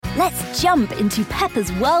Let's jump into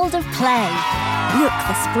Peppa's world of play. Look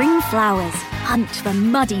for spring flowers, hunt for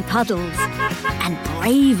muddy puddles, and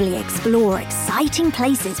bravely explore exciting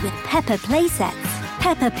places with Peppa playsets.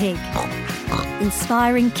 Peppa Pig,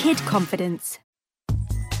 inspiring kid confidence.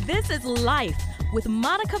 This is Life with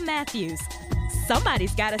Monica Matthews.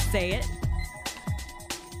 Somebody's got to say it.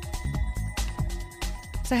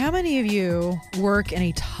 So how many of you work in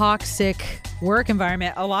a toxic work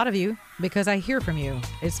environment? A lot of you, because I hear from you.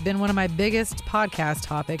 It's been one of my biggest podcast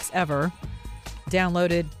topics ever.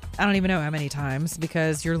 Downloaded, I don't even know how many times,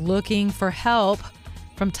 because you're looking for help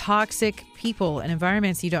from toxic people and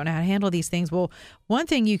environments. You don't know how to handle these things. Well, one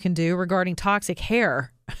thing you can do regarding toxic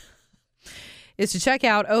hair is to check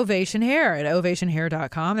out Ovation Hair at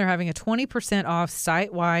ovationhair.com. They're having a 20% off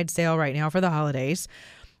site-wide sale right now for the holidays.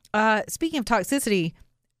 Speaking of toxicity,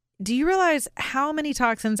 do you realize how many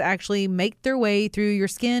toxins actually make their way through your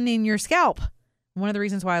skin and your scalp? One of the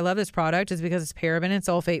reasons why I love this product is because it's paraben and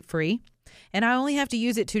sulfate free. And I only have to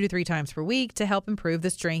use it 2 to 3 times per week to help improve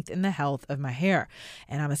the strength and the health of my hair.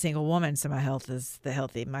 And I'm a single woman, so my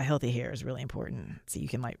healthy hair is really important. So you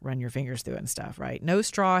can run your fingers through it and stuff, right? No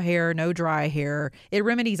straw hair, no dry hair. It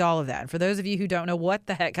remedies all of that. And for those of you who don't know what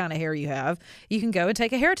the heck kind of hair you have, you can go and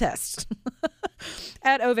take a hair test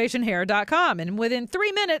at ovationhair.com. And within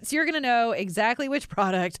 3 minutes, you're going to know exactly which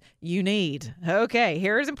product you need. Okay,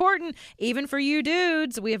 hair is important, even for you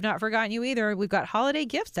dudes. We have not forgotten you either. We've got holiday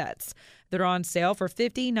gift sets that are on sale for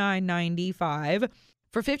 $59.95.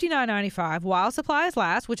 For $59.95, while supplies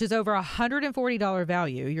last, which is over $140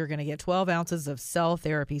 value, you're going to get 12 ounces of Cell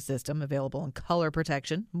Therapy System available in color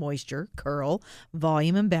protection, moisture, curl,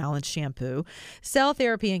 volume, and balance shampoo, Cell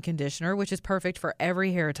Therapy and conditioner, which is perfect for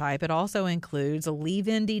every hair type. It also includes a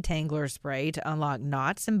leave-in detangler spray to unlock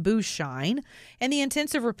knots and boost shine, and the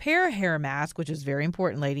intensive repair hair mask, which is very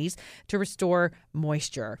important, ladies, to restore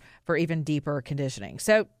moisture for even deeper conditioning.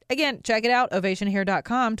 So again, check it out,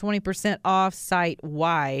 ovationhair.com, 20% off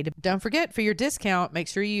site-wide. Don't forget, for your discount, make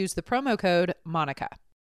sure you use the promo code Monica.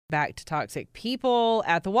 Back to toxic people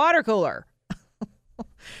at the water cooler.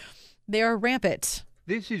 They are rampant.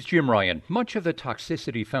 This is Jim Ryan. Much of the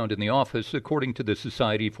toxicity found in the office, according to the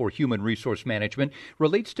Society for Human Resource Management,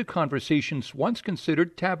 relates to conversations once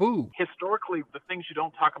considered taboo. Historically, the things you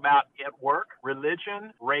don't talk about at work,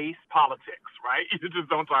 religion, race, politics, right? You just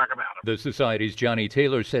don't talk about them. The Society's Johnny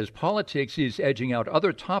Taylor says politics is edging out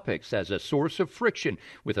other topics as a source of friction,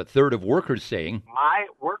 with a third of workers saying, my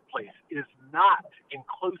workplace is not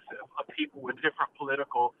inclusive of people with different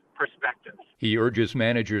political perspectives. He urges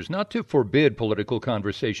managers not to forbid political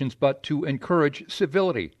conversations, but to encourage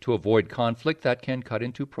civility to avoid conflict that can cut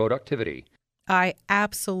into productivity. I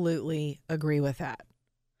absolutely agree with that.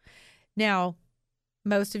 Now,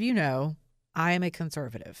 most of you know I am a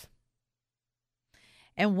conservative.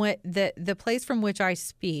 And what the place from which I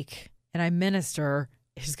speak and I minister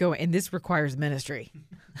is going, and this requires ministry.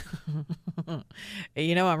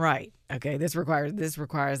 You know I'm right. Okay, this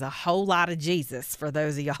requires a whole lot of Jesus for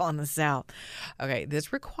those of y'all in the South. Okay,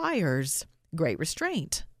 this requires great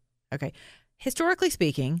restraint. Okay, historically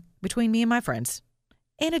speaking, between me and my friends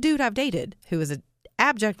and a dude I've dated who is an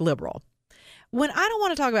abject liberal, when I don't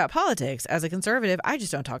want to talk about politics as a conservative, I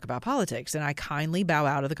just don't talk about politics, and I kindly bow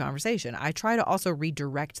out of the conversation. I try to also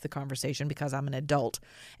redirect the conversation because I'm an adult,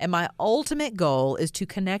 and my ultimate goal is to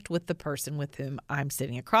connect with the person with whom I'm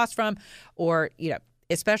sitting across from, or,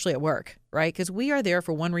 especially at work, right? Because we are there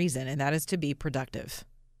for one reason, and that is to be productive.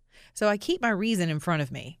 So I keep my reason in front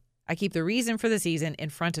of me. I keep the reason for the season in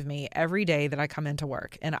front of me every day that I come into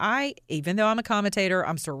work. And even though I'm a commentator,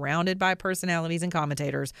 I'm surrounded by personalities and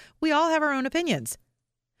commentators. We all have our own opinions.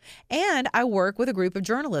 And I work with a group of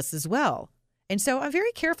journalists as well. And so I'm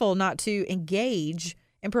very careful not to engage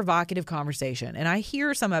in provocative conversation. And I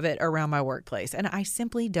hear some of it around my workplace, and I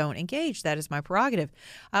simply don't engage. That is my prerogative.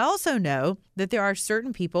 I also know that there are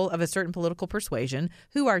certain people of a certain political persuasion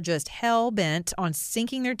who are just hell-bent on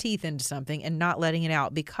sinking their teeth into something and not letting it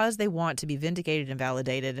out because they want to be vindicated and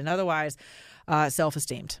validated and otherwise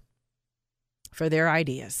self-esteemed for their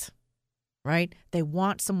ideas, right? They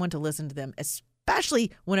want someone to listen to them,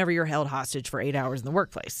 especially whenever you're held hostage for 8 hours in the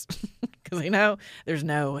workplace because they know there's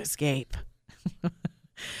no escape.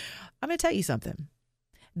 I'm going to tell you something.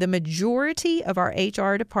 The majority of our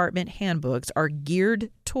HR department handbooks are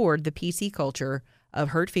geared toward the PC culture of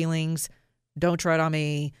hurt feelings, don't tread on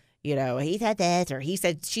me, he said this, or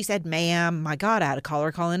she said, ma'am. My God, I had a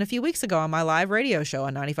caller call in a few weeks ago on my live radio show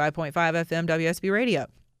on 95.5 FM WSB radio.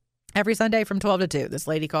 Every Sunday from 12 to 2, this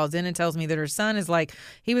lady calls in and tells me that her son is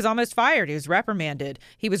he was almost fired. He was reprimanded.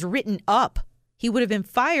 He was written up. He would have been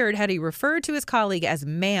fired had he referred to his colleague as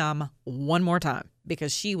ma'am one more time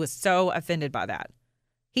because she was so offended by that.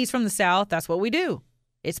 He's from the South. That's what we do.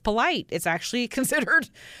 It's polite. It's actually considered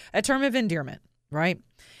a term of endearment, right?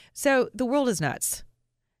 So the world is nuts.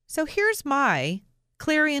 So here's my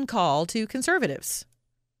clarion call to conservatives,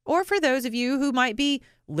 or for those of you who might be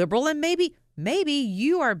liberal and maybe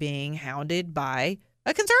you are being hounded by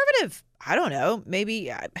a conservative. I don't know.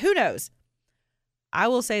 Maybe, who knows? I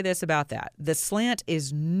will say this about that. The slant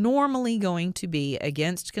is normally going to be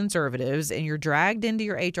against conservatives, and you're dragged into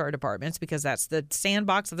your HR departments because that's the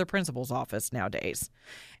sandbox of the principal's office nowadays.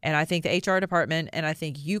 And I think the HR department and I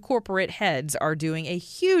think you corporate heads are doing a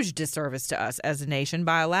huge disservice to us as a nation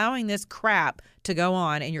by allowing this crap to go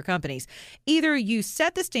on in your companies. Either you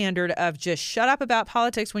set the standard of just shut up about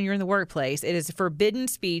politics when you're in the workplace. It is forbidden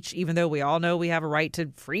speech, even though we all know we have a right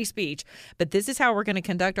to free speech. But this is how we're going to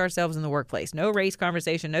conduct ourselves in the workplace. No race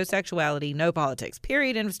conversation, no sexuality, no politics.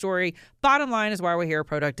 Period. End of story. Bottom line is why we're here,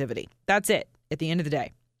 productivity. That's it at the end of the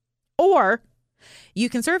day. Or you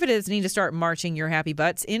conservatives need to start marching your happy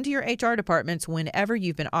butts into your HR departments whenever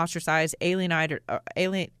you've been ostracized, alienated,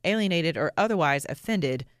 or otherwise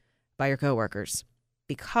offended by your coworkers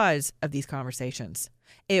because of these conversations.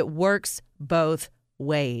 It works both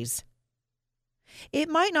ways. It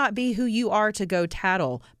might not be who you are to go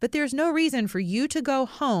tattle, but there's no reason for you to go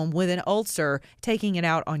home with an ulcer taking it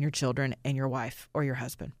out on your children and your wife or your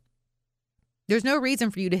husband. There's no reason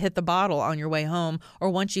for you to hit the bottle on your way home or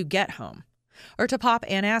once you get home. Or to pop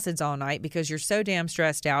antacids all night because you're so damn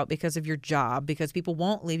stressed out because of your job, because people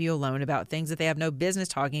won't leave you alone about things that they have no business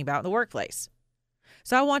talking about in the workplace.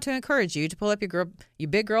 So I want to encourage you to pull up your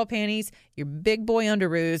big girl panties, your big boy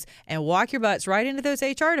underoos, and walk your butts right into those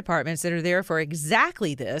HR departments that are there for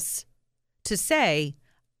exactly this, to say,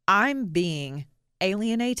 I'm being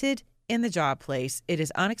alienated in the job place. It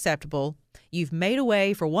is unacceptable. You've made a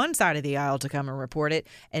way for one side of the aisle to come and report it,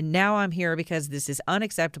 and now I'm here because this is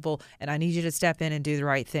unacceptable, and I need you to step in and do the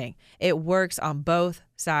right thing. It works on both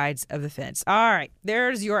sides of the fence. All right,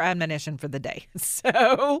 there's your admonition for the day.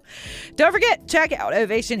 So don't forget, check out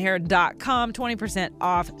ovationhair.com, 20%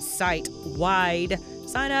 off site-wide.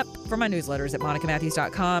 Sign up for my newsletters at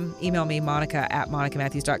monicamatthews.com. Email me,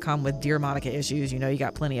 monica@monicamatthews.com with Dear Monica issues. You know you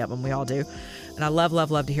got plenty of them. We all do. And I love,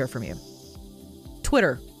 love, love to hear from you.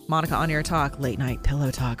 Twitter, Monica On Air Talk, late night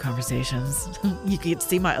pillow talk conversations. You can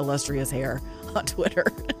see my illustrious hair on Twitter,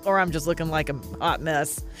 or I'm just looking like a hot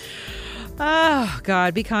mess. Oh,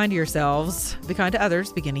 God, be kind to yourselves. Be kind to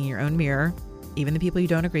others, beginning your own mirror, even the people you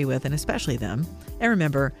don't agree with, and especially them. And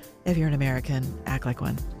remember, if you're an American, act like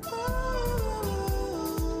one.